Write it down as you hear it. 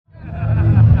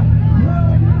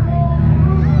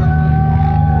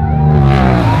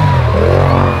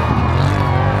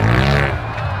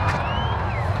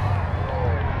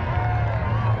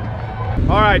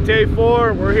right, day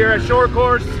 4. We're here at short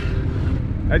course.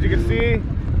 As you can see,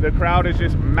 the crowd is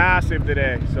just massive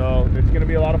today, so it's gonna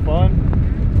be a lot of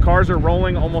fun. Cars are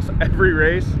rolling almost every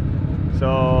race.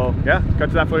 So yeah, cut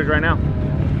to that footage right now.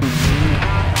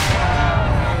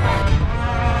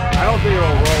 I don't think it'll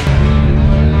roll.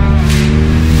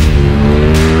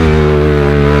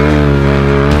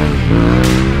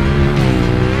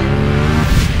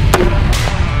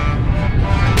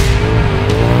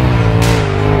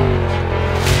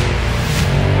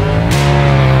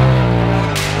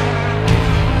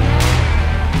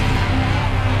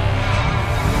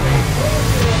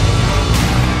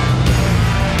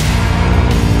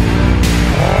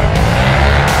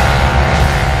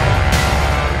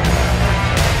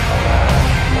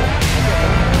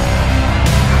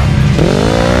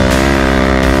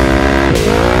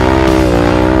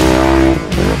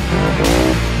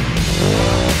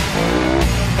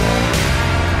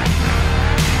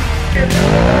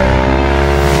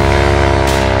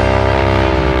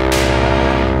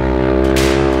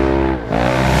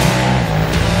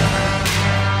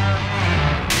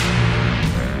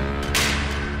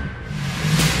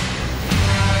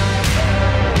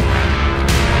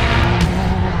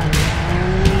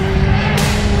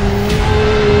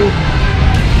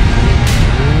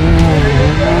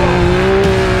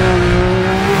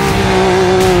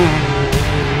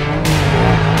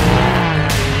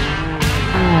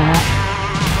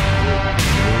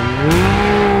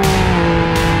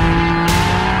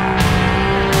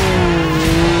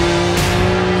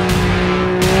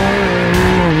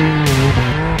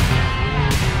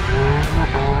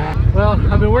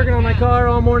 Car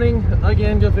all morning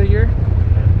again, go figure,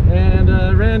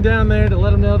 and ran down there to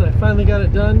let them know that I finally got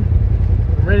it done.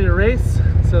 I'm ready to race.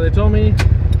 So they told me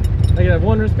I could have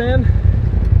 1 wristband,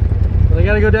 but I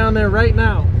got to go down there right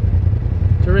now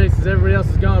to race because everybody else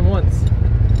has gone once.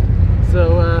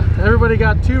 So everybody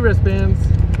got 2 wristbands,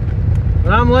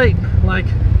 but I'm late, like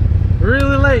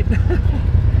really late.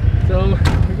 So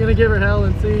we're gonna give her hell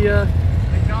and see how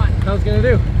it's gonna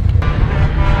do.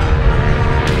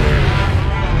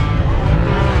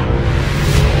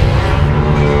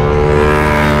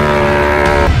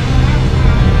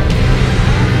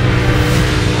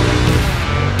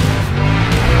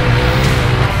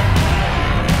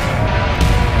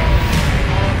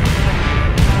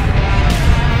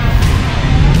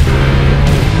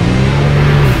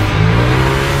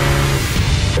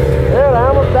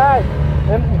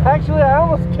 Actually, I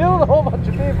almost killed a whole bunch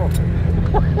of people.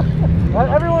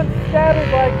 Everyone scattered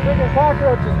like freaking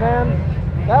cockroaches,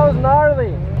 man. That was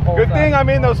gnarly. Good thing I'm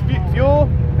in those fuel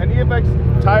and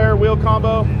EFX tire wheel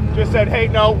combo. Just said, hey,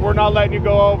 no, we're not letting you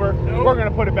go over. We're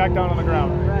gonna put it back down on the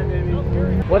ground. Right, baby.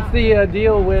 What's the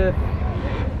deal with?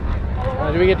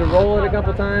 Do we get to roll it a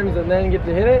couple times and then get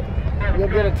to hit it? You'll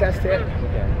get a test hit.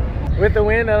 Okay. With the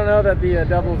wind, I don't know that the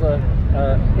double's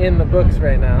in the books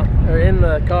right now, or in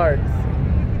the cards.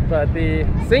 But the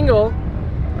single,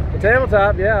 the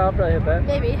tabletop, yeah, I'll probably hit that.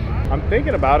 Maybe. I'm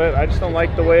thinking about it. I just don't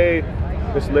like the way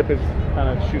this lip is kind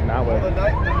of shooting that way. Well,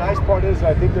 the nice part is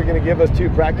I think they're going to give us 2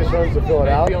 practice runs to fill it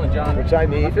out, which I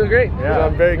need. I feel great. Yeah. So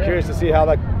I'm very curious to see how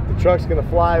the truck's going to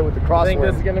fly with the crosswind. I think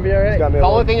this is going to be all right. The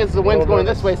only thing is the wind's going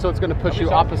this way, so it's going to push you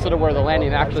opposite of where the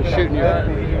landing actually shooting you.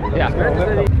 Yeah.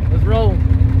 Let's roll.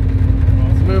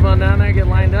 Let's move on down there, get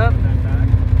lined up.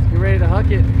 Let's get ready to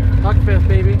huck it. Huckfest,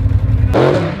 baby.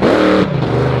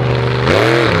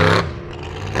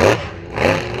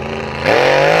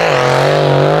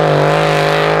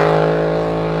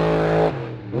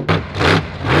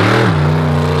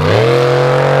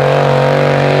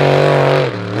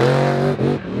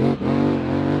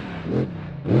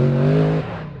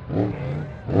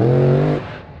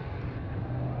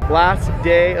 Last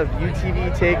day of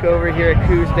UTV Takeover here at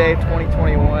Coos Bay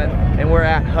 2021, and we're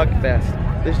at Huckfest.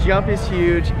 This jump is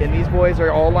huge, and these boys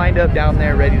are all lined up down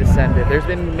there ready to send it. There's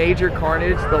been major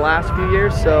carnage the last few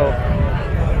years, so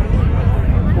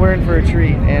we're in for a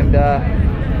treat, and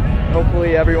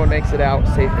hopefully everyone makes it out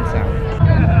safe and sound.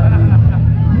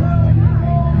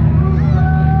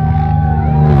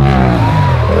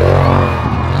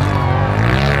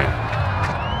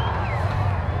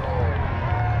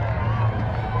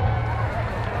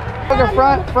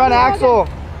 Front axle.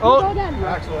 Oh,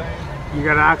 axle. You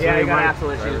got an axle. Yeah, you got axle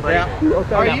issues. Yeah.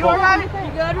 Are you alright? You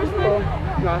good, Richmond?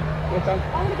 No.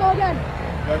 I'm gonna go again.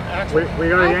 We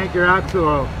gotta yank your axle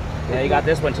off. Yeah, you got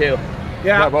this one too.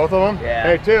 Yeah. You got both of them? Yeah.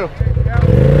 Hey, 2. No,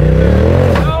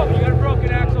 you got a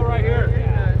broken axle right here.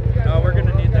 No, we're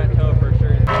gonna need that toe for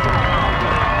sure.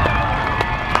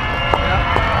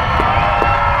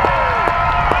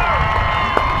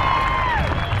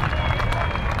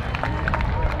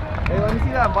 Hey, let me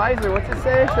see that visor. What's it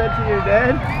say? said to you,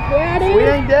 Dad. Daddy. We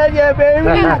ain't dead yet,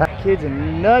 baby. Kid's a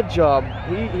nut job.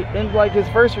 He and like his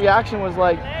first reaction was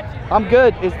like, I'm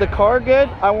good. Is the car good?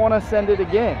 I want to send it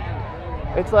again.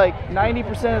 It's like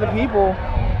 90% of the people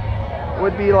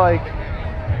would be like,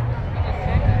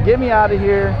 get me out of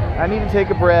here. I need to take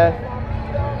a breath.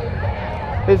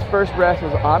 His first breath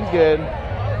was, I'm good.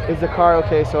 Is the car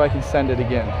okay so I can send it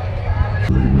again?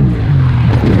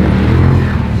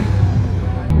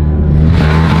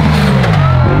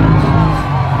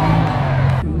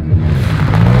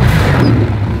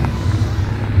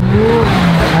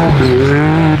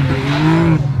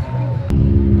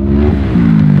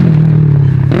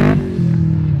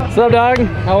 What's up, dog?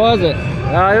 How was it?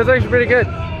 It was actually pretty good.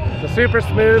 It's a super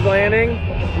smooth landing.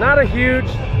 Not a huge,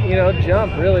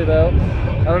 jump really though.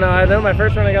 I don't know. I know my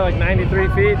first one I got like 93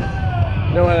 feet.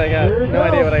 No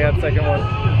idea what I got second one.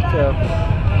 So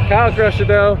Kyle crushed it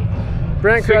though.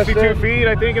 Brent crushed it. 62 feet,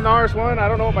 I think, in the RS1. I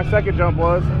don't know what my second jump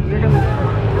was.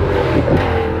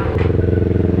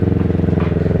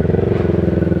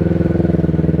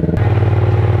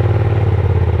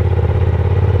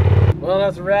 Well,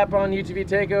 that's a wrap on UTV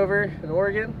Takeover in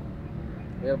Oregon.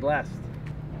 We had a blast.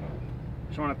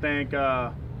 Just want to thank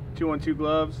 212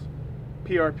 Gloves,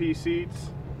 PRP Seats,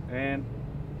 and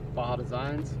BAJA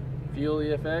Designs, Fuel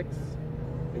EFX.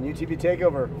 And UTV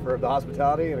Takeover for the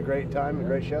hospitality and a great time and a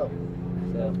great show.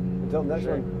 So, Until the next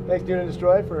one, thanks Dune and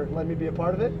Destroy for letting me be a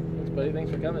part of it. thanks, buddy.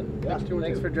 Thanks for coming. Yeah.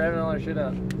 Thanks for driving all our shit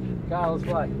out. Kyle, let's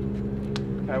fly.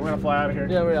 we're going to fly out of here.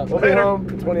 Yeah, we're out. We'll be home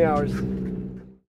in 20 hours.